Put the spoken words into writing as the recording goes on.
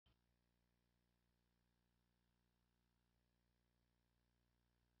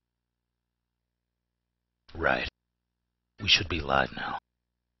Right. We should be live now.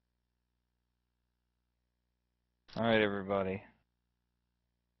 Alright, everybody.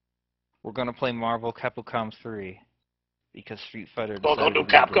 We're gonna play Marvel Capcom 3. Because Street Fighter decided Welcome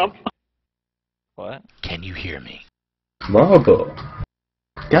to Capcom. What? Can you hear me? Marvel.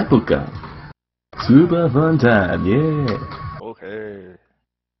 Capcom. Super fun time, yeah. Okay.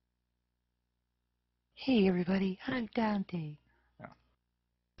 Hey everybody, I'm Dante.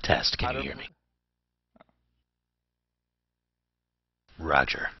 Test, can you hear me?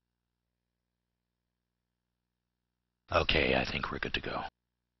 Roger. Okay, I think we're good to go.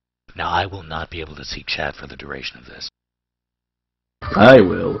 Now I will not be able to see chat for the duration of this. I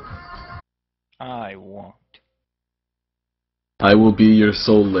will. I won't. I will be your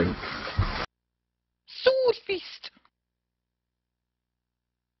soul link. Sword Feast!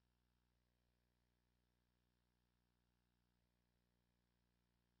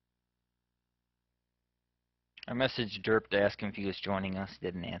 I messaged Derp to ask him if he was joining us.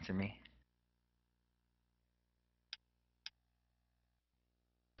 Didn't answer me.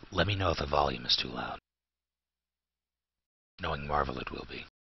 Let me know if the volume is too loud. Knowing Marvel, it will be.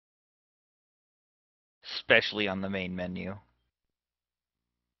 Especially on the main menu.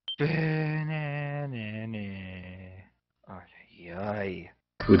 Ay.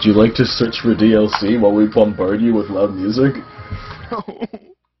 Would you like to search for DLC while we bombard you with loud music?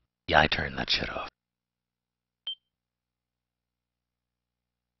 Yeah, I turned that shit off.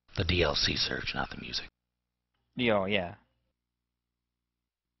 The DLC search, not the music. Yo, yeah.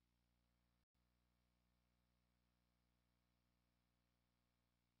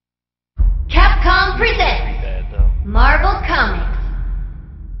 Capcom Pretty presents bad, though. Marvel Comics.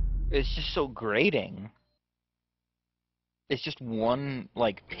 It's just so grating. It's just one,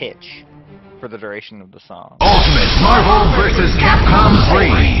 like, pitch for the duration of the song. Ultimate Marvel vs. Capcom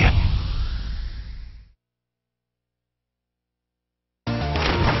 3.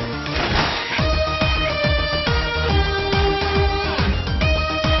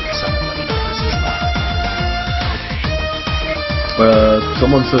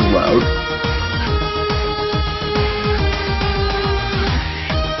 Someone says loud.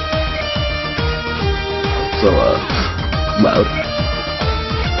 So, loud.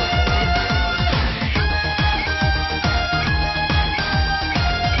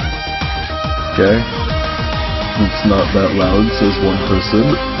 Okay. It's not that loud, says one person.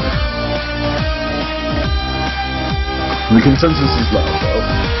 The consensus is loud, though.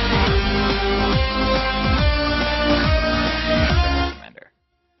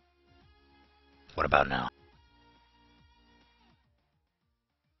 What about now?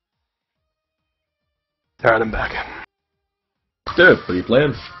 Alright, I'm back. Dude, what are you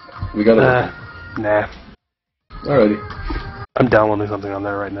playing? We got it. Nah. Alrighty. I'm downloading something on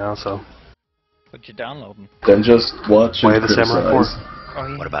there right now, so. What you downloading? Then just watch Way and of the Samurai 4. criticize. Oh,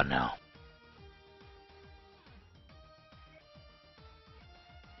 yeah. What about now?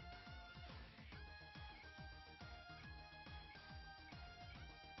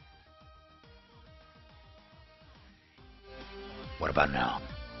 What about now?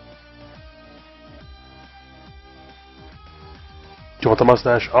 Do you want the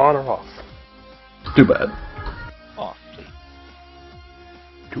mustache on or off? Too bad. Off, please.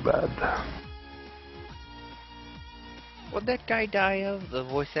 Too bad. What'd that guy die of? The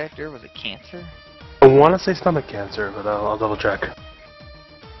voice actor? Was it cancer? I want to say stomach cancer, but I'll double check.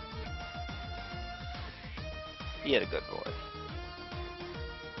 He had a good voice.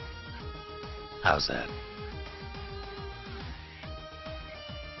 How's that?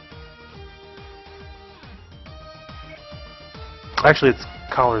 Actually, it's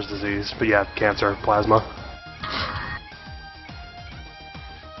Collar's disease, but yeah, cancer, plasma.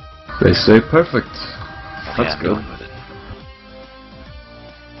 They say perfect. Yeah, That's I'm good. going with it.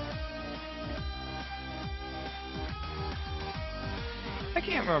 I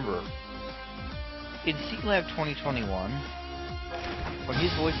can't remember. In C-Lab 2021, when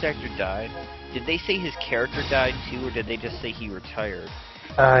his voice actor died, did they say his character died too, or did they just say he retired?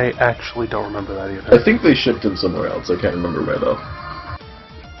 I actually don't remember that either. I think they shipped him somewhere else. I can't remember where, though.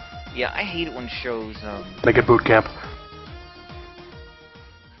 Yeah, I hate it when shows, Make it boot camp.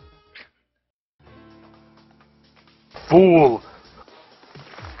 Fool!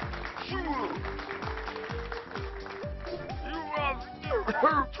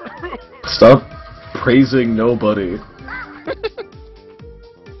 Stop praising nobody.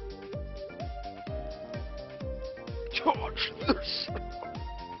 George,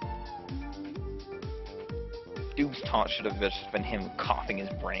 Doom's taunt should have just been him coughing his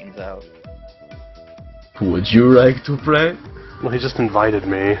brains out. Would you like to play? Well, he just invited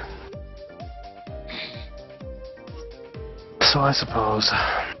me. So I suppose.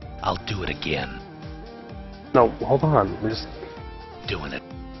 I'll do it again. No, hold on. We're just Doing it.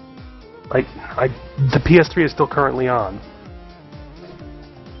 the PS3 is still currently on.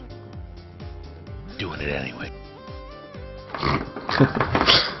 Doing it anyway.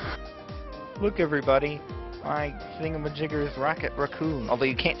 Look, everybody. My thingamajigger is Rocket Raccoon. Although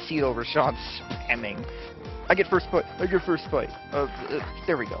you can't see it over Sean's spamming. I get first play.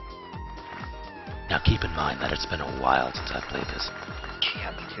 There we go. Now keep in mind that it's been a while since I've played this.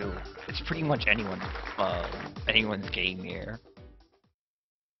 Yeah, me too. It's pretty much anyone's game here.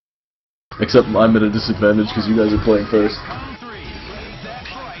 Except I'm at a disadvantage because you guys are playing first. Capcom 3.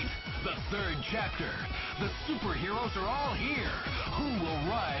 That's right. The third chapter. The superheroes are all here. Who will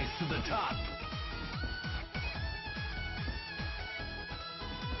rise to the top?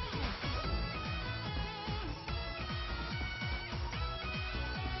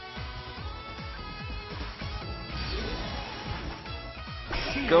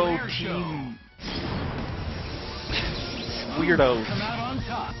 Go Air team Show. weirdos. Come out on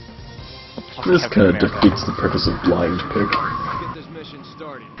top. This kind of defeats the purpose of blind pick. Get this mission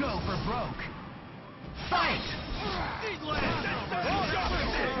started. Go for broke. Fight!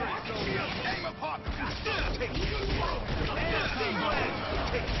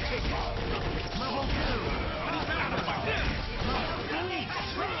 Level 2.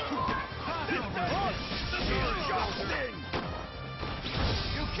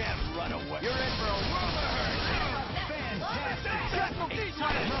 You can't run away. You're in for a world of hurt. Fantastic.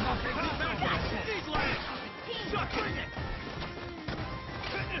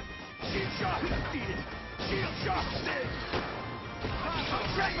 Shield shock defeated. Shield shock sting.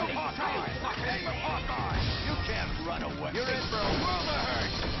 Dragon Hawkeye. Dragon Hawkeye. You can't run away. You're in for a world of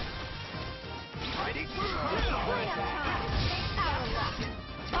hurt. Fighting.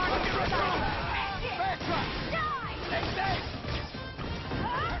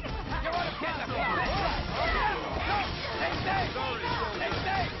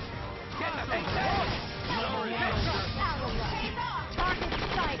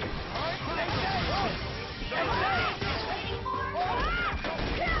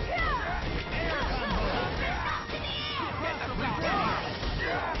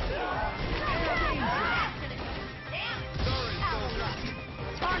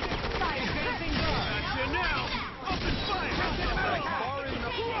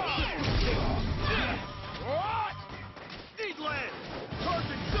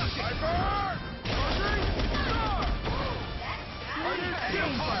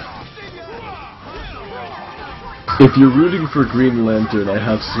 If you're rooting for Green Lantern, I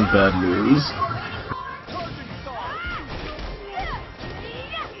have some bad news.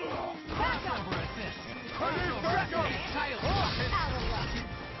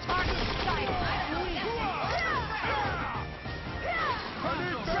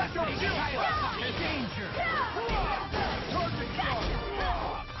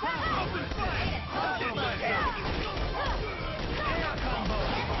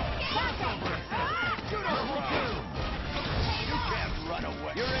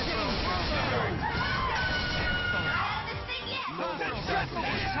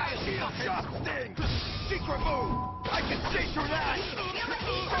 Secret move! I can see through that!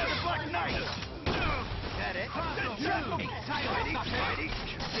 The Black Knight! That it?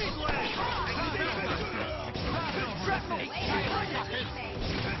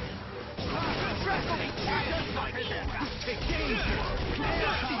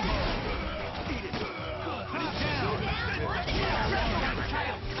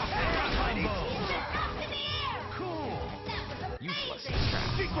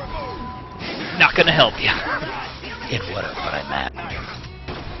 Not gonna help you. It would have, but I'm at.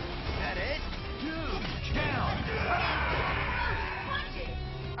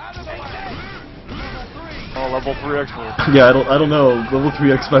 Oh, level 3 expert. Yeah, I don't know. Level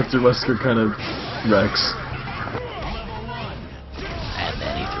 3 X Factor Wesker kind of wrecks. And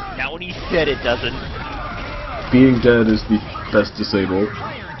then he threw. Now when he said it doesn't. Being dead is the best disable.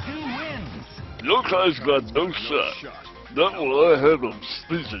 Your guy's got no shot. Not what I have him,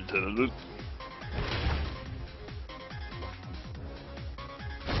 Space Lieutenant.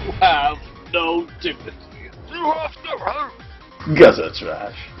 You have no dignity. You have to hurt. Gutter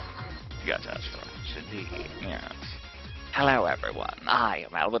trash. Yes, that's right. Indeed, yes. Hello, everyone. I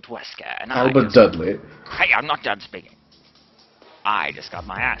am Albert Wesker, and Albert Dudley. Hey, I'm not done speaking. I just got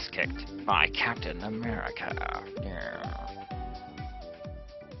my ass kicked by Captain America. Yeah.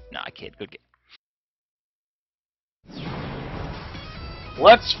 No, I kid. Good game.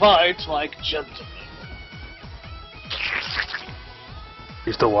 Let's fight like gentlemen.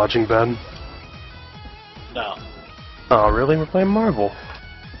 You still watching, Ben? No. Oh, really? We're playing Marvel.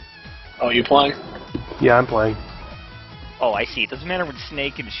 Oh, you playing? Yeah, I'm playing. Oh, I see. It doesn't matter when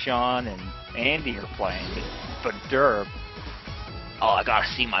Snake and Sean and Andy are playing, but Derp. Oh, I gotta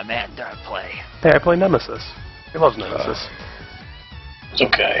see my man Derp play. Hey, I play Nemesis. He loves Nemesis. It's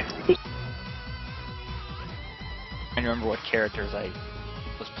okay. I remember what characters I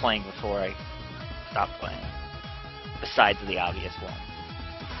was playing before I stopped playing. Besides the obvious one.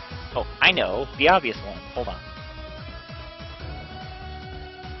 Oh, I know. The obvious one. Hold on.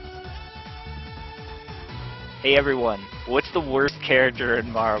 Hey everyone, what's the worst character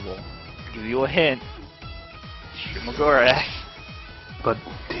in Marvel? I'll give you a hint. Shumagorath. But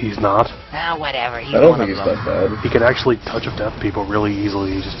he's not. Ah, whatever. He's I don't one think of he's them. that bad. He can actually touch of death people really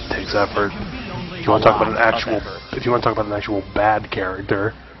easily. He just takes effort. If you want to talk about an actual, if you want to talk about an actual bad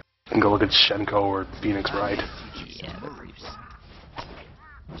character, you can go look at Shenko or Phoenix Wright. Yeah, the briefs.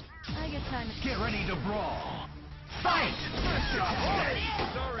 Get ready to brawl. Fight!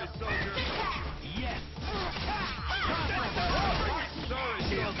 Sorry, soldier. Yes. Sorry,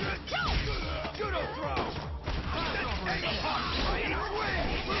 soldier. Judo throw.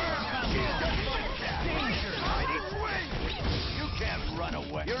 You can't run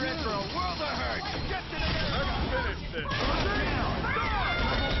away. You're in for a world of hurt. Get to the Let's finish this.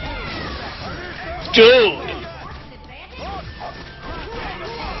 Dude!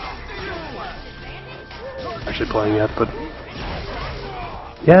 Actually playing yet, but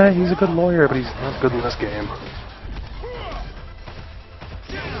yeah, he's a good lawyer, but he's not good in this game.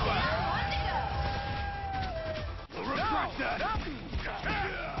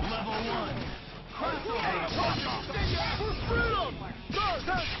 Level 1.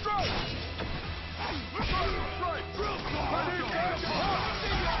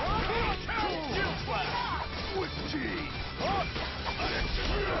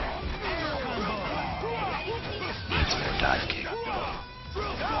 Needs more dive kick.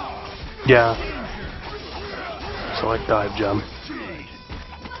 Yeah. Select dive gem.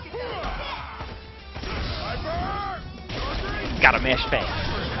 Got a mash bang.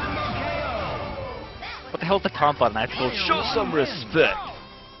 What the hell's the taunt button? I have to go show some respect.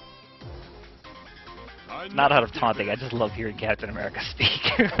 Not out of taunting, I just love hearing Captain America speak.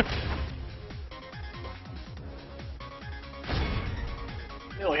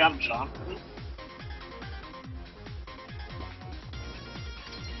 Nearly got him, Sean.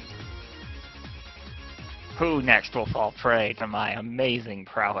 Who next will fall prey to my amazing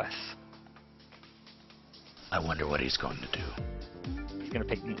prowess? I wonder what he's going to do. He's gonna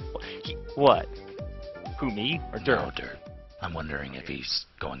pick what? Who, me or No, Dirt? Dirt. I'm wondering if he's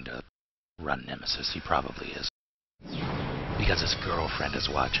going to run Nemesis. He probably is. Because his girlfriend is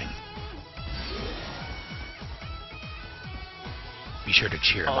watching. Be sure to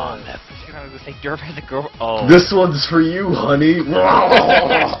cheer him on, Pep. I was gonna say Dirt has a girl. Oh. This one's for you, honey.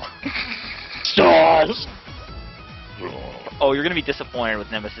 Stars! Oh, you're gonna be disappointed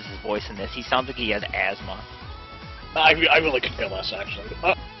with Nemesis' voice in this. He sounds like he has asthma. I really could care less, actually.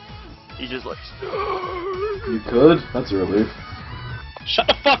 He just like. You could? That's a relief. Shut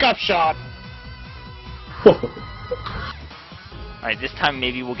the fuck up, Sean! Alright, this time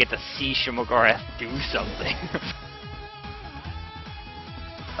maybe we'll get to see Shumagorath do something.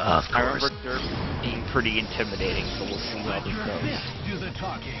 Of I remember course. Dirt being pretty intimidating, so we'll see how this goes. Do the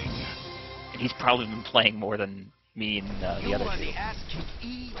talking. And he's probably been playing more than me and the other two. ass kick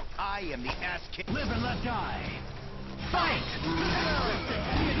E. I am the ass kick. Live and let die. Fight!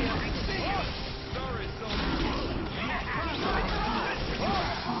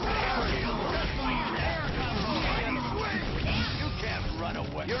 Sorry, you can't run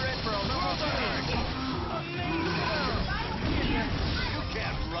away. You're in for a world of hurt. You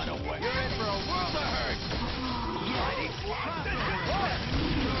can't run away. You're in for a world of hurt.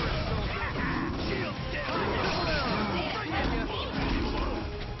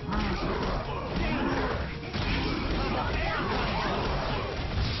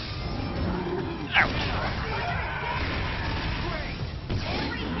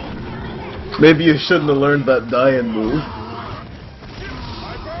 Maybe you shouldn't have learned that die-in move.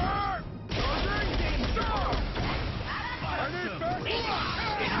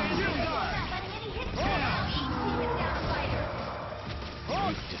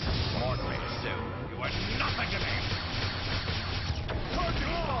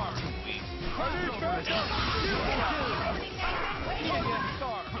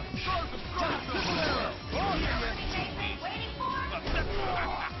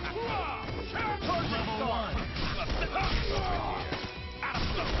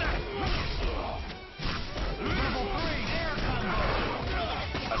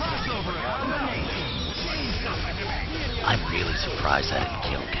 surprised I didn't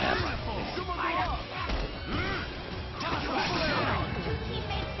kill Cap.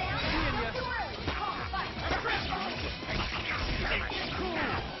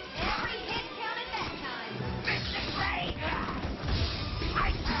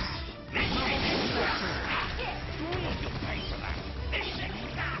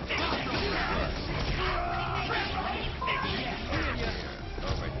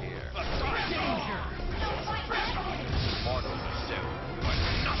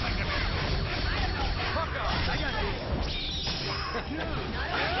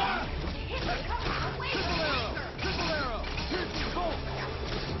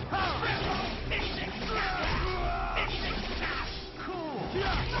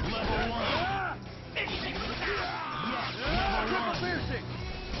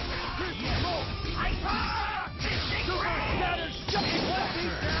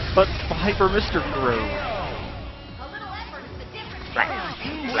 But why for Mr. Groove?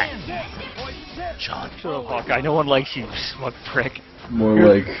 John. Shut up, Hawkeye. No one likes you, smug prick. More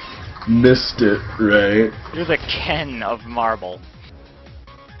like, missed it, right? You're the Ken of Marvel.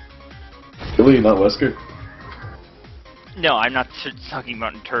 Really, not Wesker? No, I'm not talking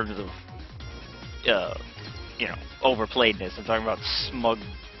about in terms of, you know, overplayedness. I'm talking about smug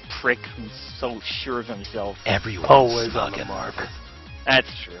prick who's so sure of himself. Everyone's Always on smug the and mark. That's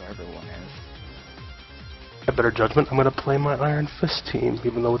true, everyone is. A better judgment, I'm gonna play my Iron Fist team,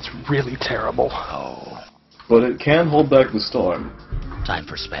 even though it's really terrible. Oh, But it can hold back the storm. time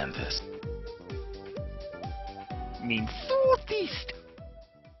for Spam Fist. Means southeast.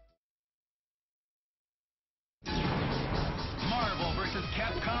 Marvel vs.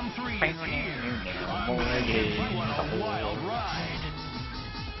 Capcom 3 is here. What a wild ride.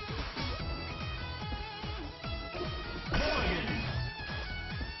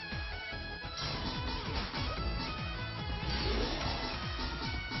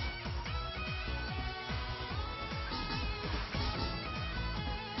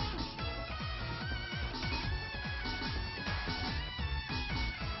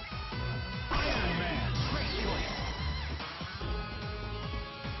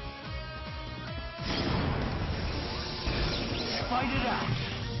 Fight it out.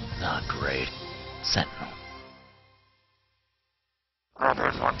 Not great. Sentinel.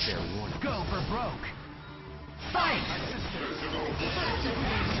 Go for broke. Fight!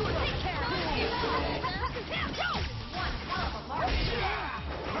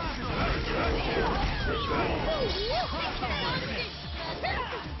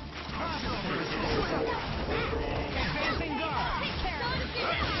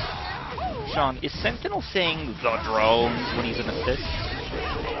 Sean, is Sentinel saying the drones when he's in a fist?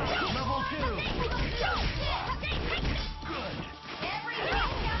 Level 2.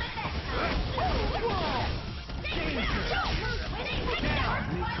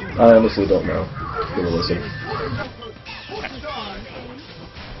 I honestly don't know. Give it a listen.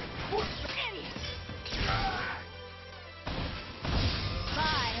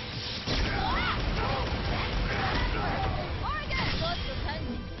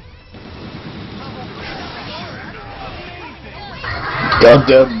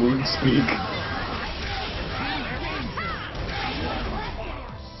 Goddamn moon speak.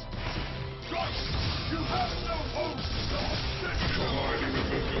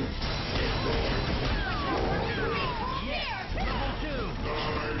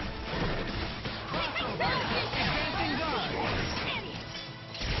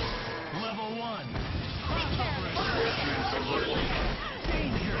 Level 1.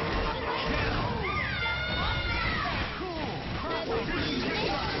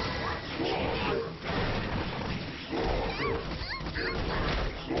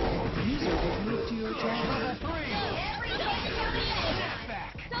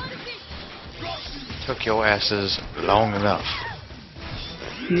 Took your asses long enough.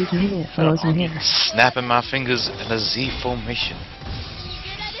 Excuse me, I wasn't here. Snapping my fingers in a Z formation.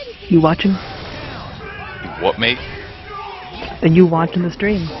 You watching? You what, mate? Are you watching the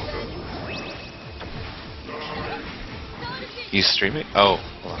stream? You streaming? Oh.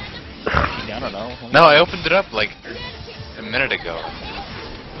 I don't know. No, I opened it up like a minute ago.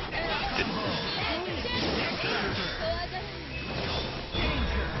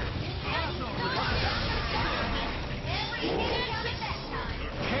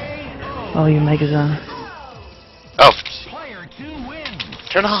 Oh, your Mega's on. Oh. Player 2 wins.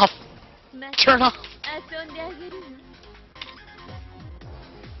 Turn off. Turn off.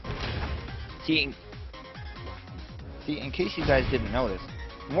 See, in case you guys didn't notice,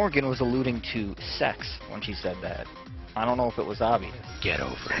 Morgan was alluding to sex when she said that. I don't know if it was obvious. Get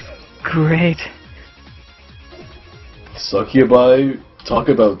over it. Great. Succubi talk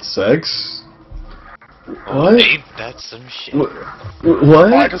about sex? What? Ain't that some shit? What?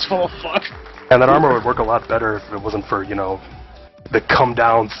 Mike is full of fuck. And that armor would work a lot better if it wasn't for, you know, the come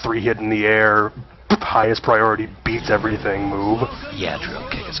down, 3-hit in the air, highest priority beats everything move. Yeah, drill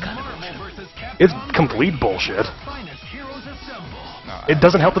kick is kind of bullshit. It's complete bullshit. It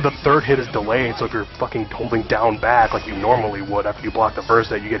doesn't help that the 3rd hit is delayed, so if you're fucking holding down back like you normally would after you block the 1st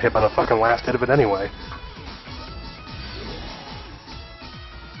hit, you get hit by the fucking last hit of it anyway.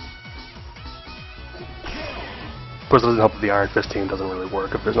 Of course, it doesn't help that the Iron Fist team doesn't really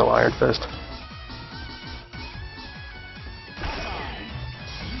work if there's no Iron Fist.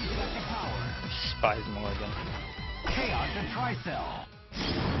 Spies Morgan.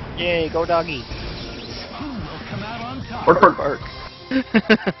 Yay, go doggy. Bark, bark, bark.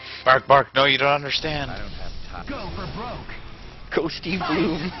 Bark, bark. No, you don't understand. Go Steve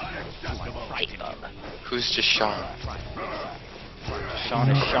Bloom. Right up. Who's just Sean? Sean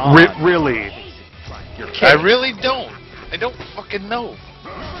is Sean. Really? I really don't. I don't fucking know.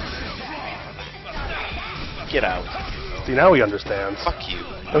 Get out. See, now he understands. Fuck you.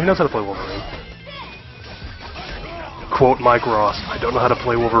 No, he knows how to play Wolverine. Quote Mike Ross, I don't know how to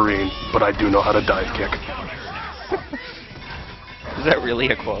play Wolverine, but I do know how to dive kick. Is that really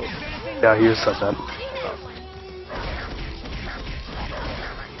a quote? Yeah, he just said that.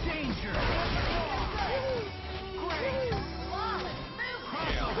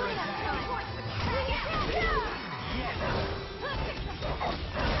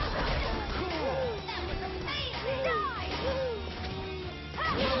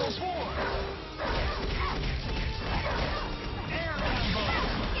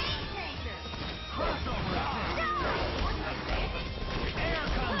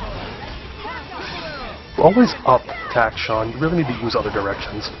 Always up attack, Sean. You really need to use other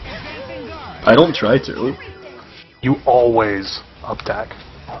directions. I don't try to. You always up attack.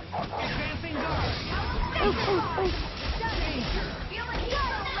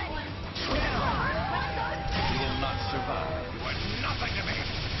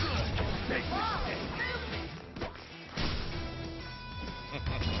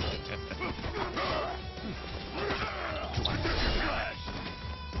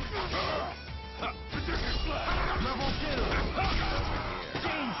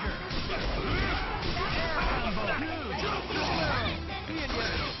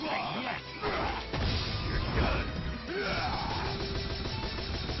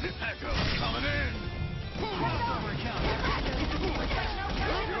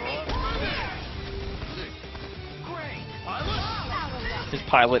 His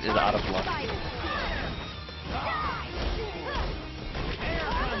pilot is out of luck.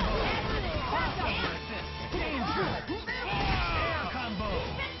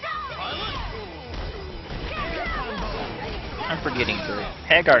 I'm forgetting her.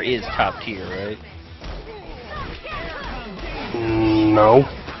 Hagar is top tier, right? No.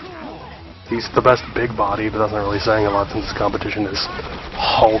 He's the best big body, but that's not really saying a lot since his competition is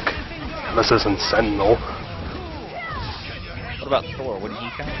Hulk, Nemesis, and Sentinel. What about Thor? Wouldn't he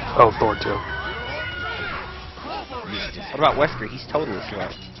count? Oh, Thor too. What about Wesker? He's totally slow.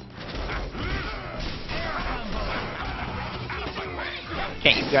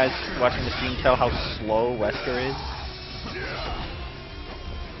 Can't you guys watching the stream tell how slow Wesker is?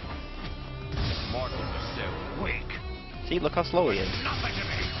 See, look how slow he is.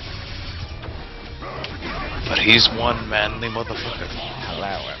 But he's one manly motherfucker.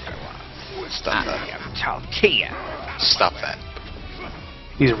 Hello, everyone. Stop that. Tortilla. Stop that.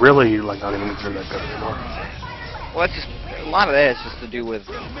 He's really like not even considered that good anymore. Well, that's just a lot of that is just to do with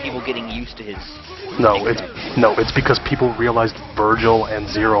people getting used to his. No, it's because people realized Virgil and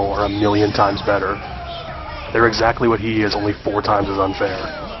Zero are 1,000,000 times better. They're exactly what he is, only 4 times as unfair.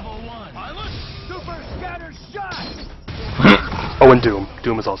 Oh, and Doom.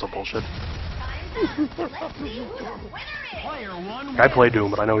 Doom is also bullshit. I play Doom,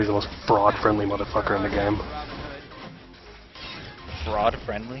 but I know he's the most fraud-friendly motherfucker in the game.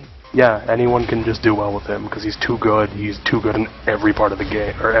 Fraud-friendly? Yeah, anyone can just do well with him because he's too good. He's too good in every part of the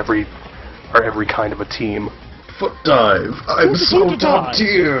game, or every kind of a team. Foot dive. I'm so top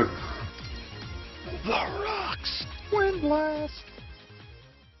tier. The rocks. Wind blast.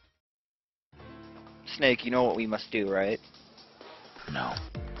 Snake, you know what we must do, right? No.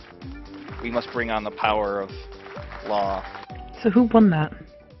 We must bring on the power of law. So who won that?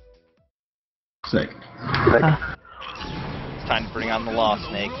 Snake. It's time to bring on the law,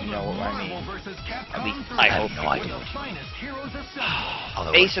 Snake. You know what I mean. At least I hope. No idea.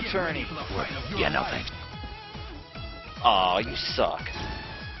 Although, Ace Attorney. Yeah, no thanks. Aw, you suck.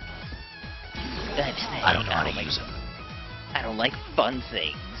 Snake. I don't know how to use it. I don't like fun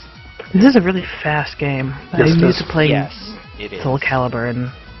things. This is a really fast game. Yes, I'm it used is. to playing Yes, it is. Soul Calibur,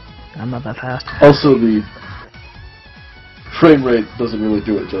 and I'm not that fast. Also, the frame rate doesn't really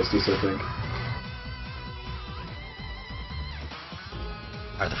do it justice, I think.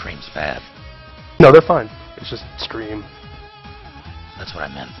 Are the frames bad? No, they're fine. It's just stream. That's what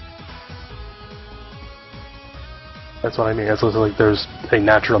I meant. That's what I mean. It's also like there's a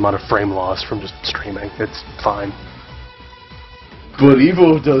natural amount of frame loss from just streaming. It's fine. But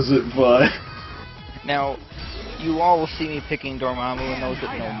Evo does it by... Now, you all will see me picking Dormammu, and those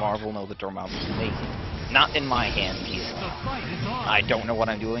that know Marvel know that Dormammu's amazing. Not in my hands, either. I don't know what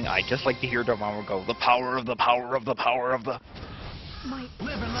I'm doing. I just like to hear Dormammu go, the power of the power of the power of the...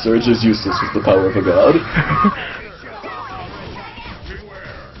 Surge is useless with the power of a god.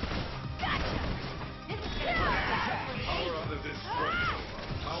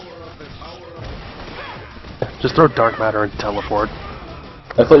 Just throw dark matter and teleport.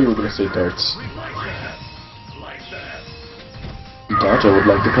 I thought you were going to say darts. Dodge, I would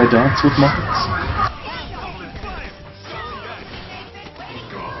like to play dance with Muppets.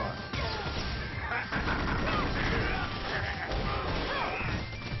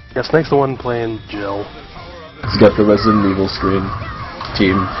 Yeah, Snake's the one playing Jill. He's got the Resident Evil screen.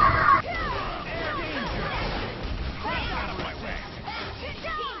 Team.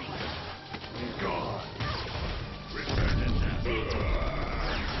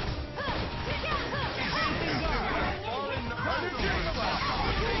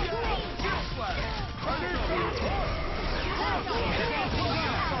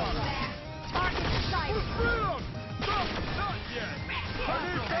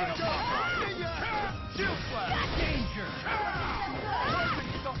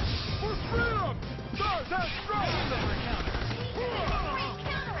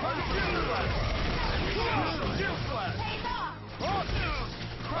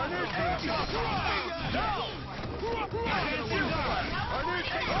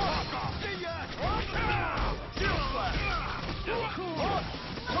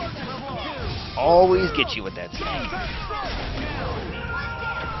 Always get you with that Snake.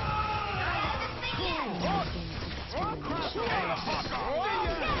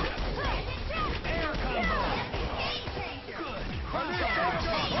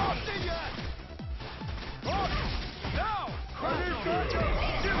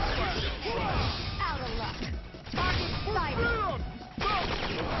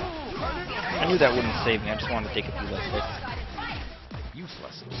 I knew that wouldn't save me, I just wanted to take a few less hits.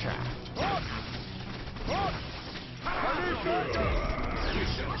 Useless shaft.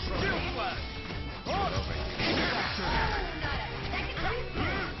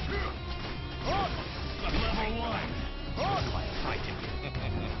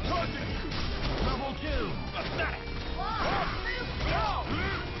 Level 2.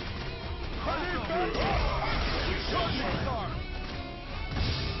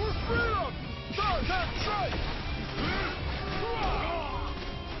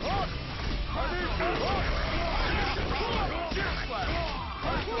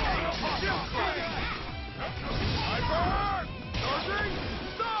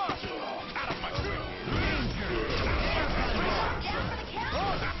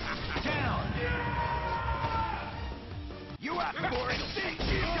 You have for it.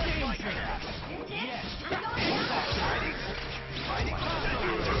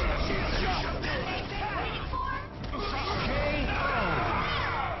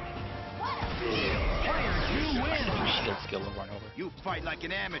 Shield skill will run over. You fight like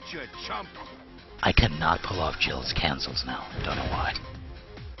an amateur, chump. I cannot pull off Jill's cancels now. Don't know why.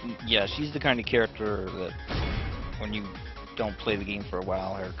 Yeah, she's the kind of character that when you don't play the game for a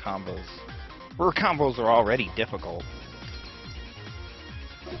while, her combos are already difficult.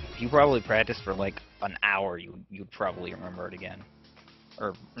 If you probably practiced for like an hour, you'd probably remember it again.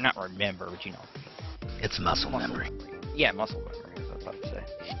 Or not remember, but you know. It's muscle memory. Yeah, muscle memory, is what I was about to say.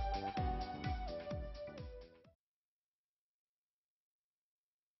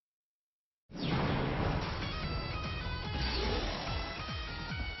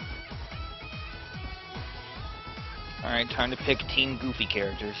 Alright, time to pick Team Goofy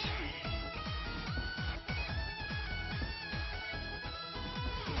characters.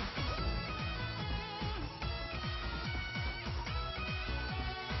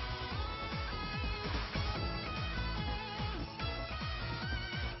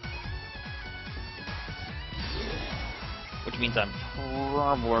 Which means I'm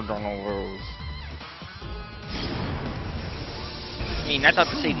probably gonna lose. I mean, that's not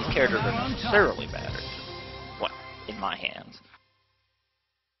to say these characters are necessarily bad. It's just, well, in my hands.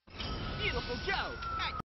 Beautiful Joe.